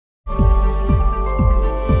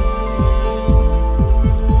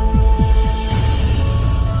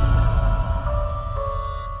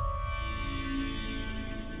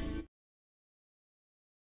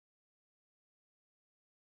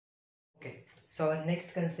So our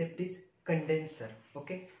next concept is condenser.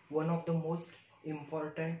 Okay, one of the most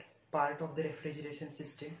important part of the refrigeration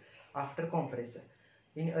system after compressor.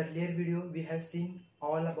 In earlier video we have seen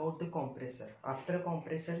all about the compressor. After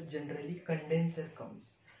compressor generally condenser comes.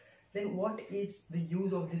 Then what is the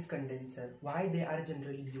use of this condenser? Why they are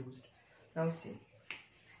generally used? Now see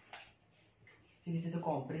this is the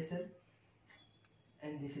compressor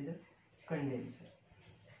and this is a condenser.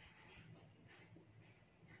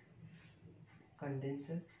 And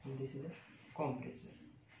this is a compressor.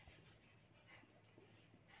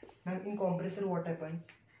 Now in compressor what happens?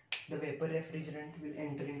 The vapor refrigerant will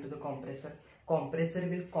enter into the compressor. Compressor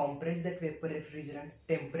will compress that vapor refrigerant.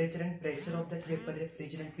 Temperature and pressure of that vapor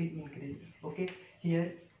refrigerant will increase. Okay,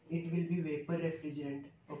 here it will be vapor refrigerant.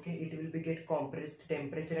 Okay, it will be get compressed.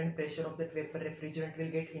 Temperature and pressure of that vapor refrigerant will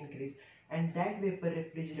get increased, and that vapor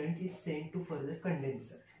refrigerant is sent to further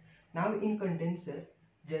condenser. Now in condenser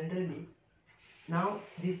generally, now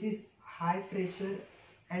this is high pressure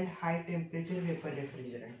and high temperature vapor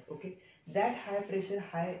refrigerant. Okay, that high pressure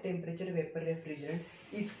high temperature vapor refrigerant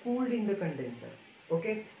is cooled in the condenser.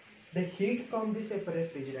 Okay, the heat from this vapor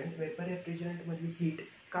refrigerant मधली heat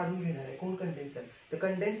काढून घेणार आहे कोण condenser. The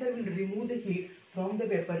condenser will remove the heat from the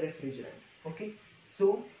vapor refrigerant. Okay,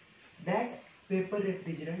 so that vapor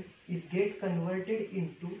refrigerant is get converted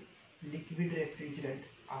into liquid refrigerant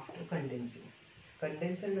after condensing.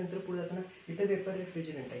 Condenser नंतर पुढे जाताना इथे vapor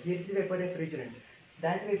refrigerant आहे. Here is the vapor refrigerant.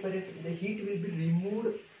 That the heat will be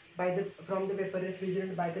removed from the vapor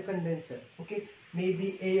refrigerant by the condenser. Okay,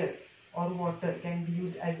 maybe air or water can be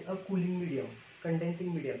used as a cooling medium,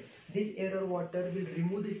 condensing medium. This air or water will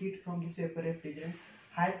remove the heat from this vapor refrigerant.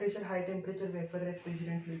 High pressure, high temperature vapor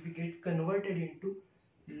refrigerant will be get converted into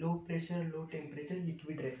low pressure, low temperature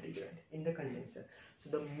liquid refrigerant in the condenser. So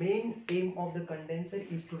the main aim of the condenser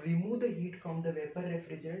is to remove the heat from the vapor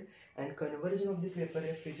refrigerant and conversion of this vapor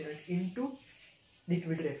refrigerant into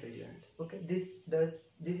liquid refrigerant. Okay,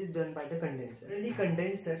 this is done by the condenser. Really,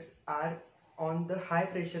 condensers are on the high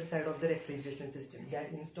pressure side of the refrigeration system. They are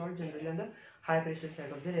installed generally on the high pressure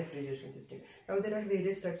side of the refrigeration system. Now there are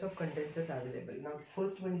various types of condensers available. Now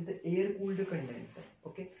first one is the air cooled condenser.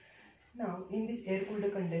 Okay, now in this air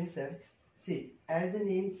cooled condenser, see, as the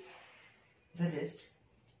name suggests,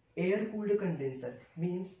 air cooled condenser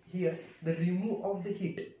means here the remove of the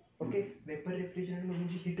heat. Okay, vapor refrigerant मधून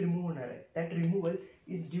जी heat remove होणार आहे, that removal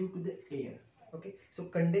is due to the air. Okay, so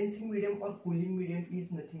condensing medium or cooling medium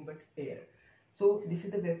is nothing but air. So this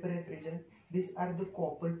is the vapor refrigerant. These are the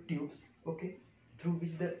copper tubes, okay, through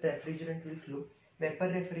which the refrigerant will flow. Vapor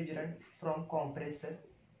refrigerant from compressor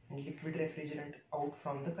and liquid refrigerant out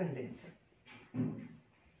from the condenser.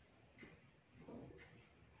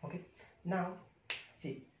 Okay, now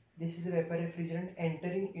see, this is the vapor refrigerant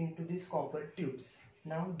entering into these copper tubes.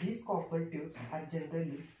 Now these copper tubes are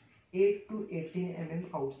generally 8 to 18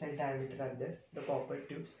 mm outside diameter are there, the copper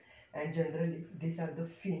tubes, and generally these are the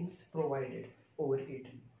fins provided over it.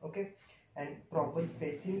 Okay, and proper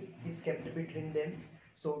spacing is kept between them,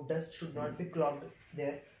 so dust should not be clogged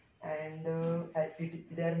there, and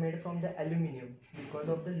they are made from the aluminium because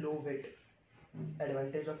of the low weight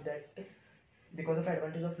advantage of that. Because of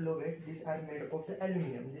advantage of low weight, these are made up of the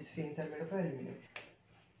aluminium. These fins are made of aluminium.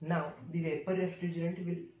 Now the vapor refrigerant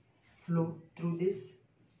will flow through this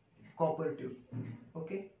copper tube.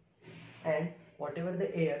 Okay, and whatever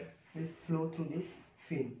the air will flow through this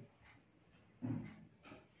fin.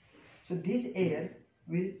 So this air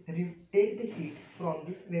will take the heat from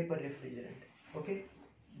this vapor refrigerant. Okay,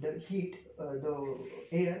 the heat, the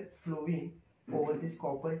air flowing over this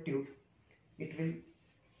copper tube, it will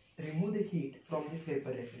remove the heat from this vapor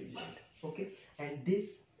refrigerant. Okay, and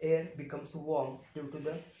this air becomes warm due to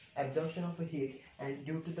the absorption of a heat, and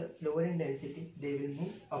due to the lower in density they will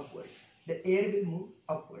move upward. The air will move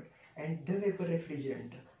upward, and the vapor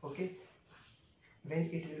refrigerant, okay, when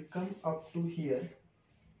it will come up to here,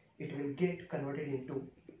 it will get converted into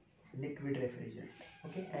liquid refrigerant.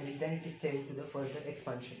 Okay, and then it is sent to the further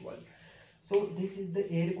expansion valve. So this is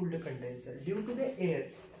the air cooled condenser. Due to the air,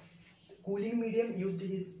 cooling medium used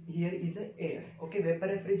here is a air. Okay, vapor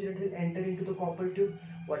refrigerant will enter into the copper tube.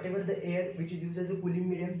 Whatever the air which is used as a cooling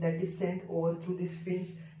medium, that is sent over through these fins.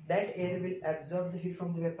 That air will absorb the heat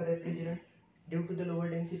from the vapor refrigerant. Due to the lower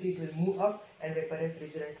density, it will move up, and vapor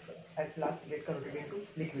refrigerant at last get converted into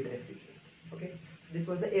liquid refrigerant. Okay, so this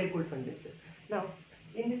was the air cooled condenser. Now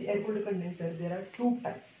in this air cooled condenser there are two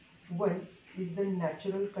types. One is the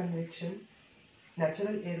natural convection,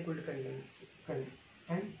 natural air cooled condenser,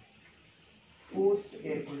 and forced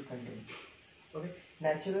air cooled condenser. Okay,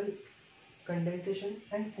 natural condensation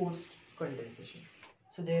and forced condensation.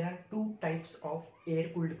 So there are two types of air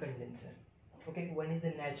cooled condenser. Okay, one is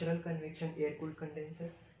the natural convection air cooled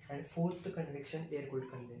condenser and forced convection air cooled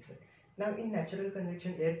condenser. Now in natural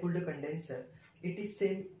convection air cooled condenser, it is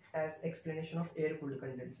same as explanation of air cooled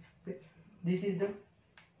condenser. Okay, this is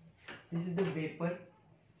the vapor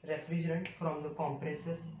refrigerant from the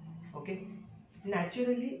compressor. Okay,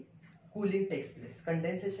 naturally cooling takes place,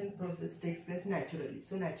 condensation process takes place naturally,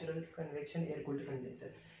 so natural convection air cooled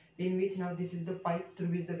condenser, in which now this is the pipe through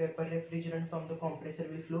which the vapor refrigerant from the compressor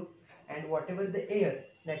will flow, and whatever the air,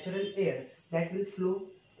 natural air, that will flow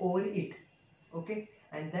over it. Okay,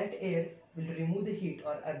 and that air will remove the heat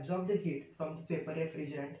or absorb the heat from the vapor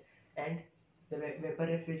refrigerant, and the vapor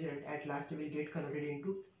refrigerant at last will get converted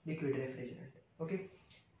into liquid refrigerant. Okay,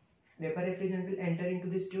 vapor refrigerant will enter into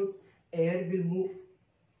this tube, air will move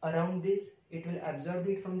around this, it will absorb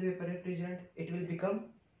it from the vapor refrigerant, it will become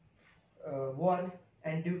warm,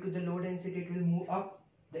 and due to the low density it will move up,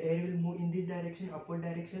 the air will move in this direction, upward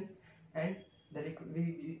direction, and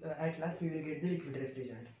at last we will get the liquid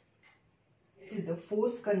refrigerant. This is the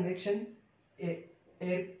forced convection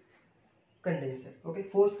air condenser. Okay,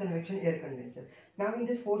 forced convection air condenser. Now in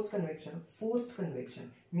this forced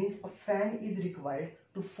convection means a fan is required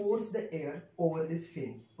to force the air over these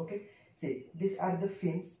fins. Okay, see, these are the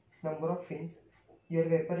fins, number of fins. Your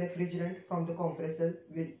vapor refrigerant from the compressor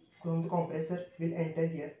will enter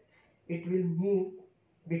here. It will move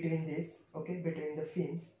between this, okay, between the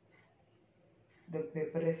fins. The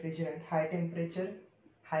vapor refrigerant, high temperature,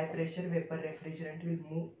 high pressure vapor refrigerant will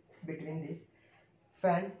move between this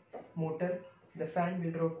fan motor. The fan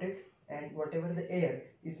will rotate, and whatever the air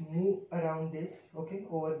is move around this, okay,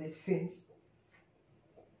 over these fins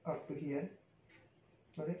up to here.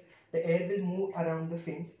 Okay, the air will move around the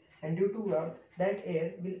fins, and due to that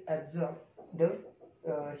air will absorb the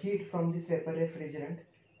heat from this vapor refrigerant,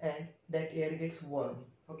 and that air gets warm.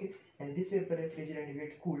 Okay, and this vapor refrigerant will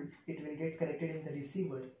get cooled, it will get collected in the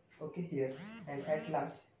receiver, okay, here, and at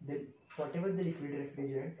last whatever the liquid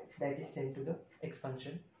refrigerant, that is sent to the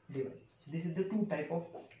expansion device. So this is the two type of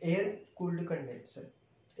air cooled condenser,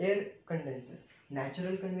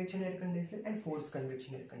 natural convection air condenser and forced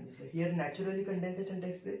convection air condenser. Here naturally condensation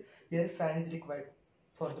takes place, here fan is required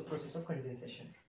for the process of condensation.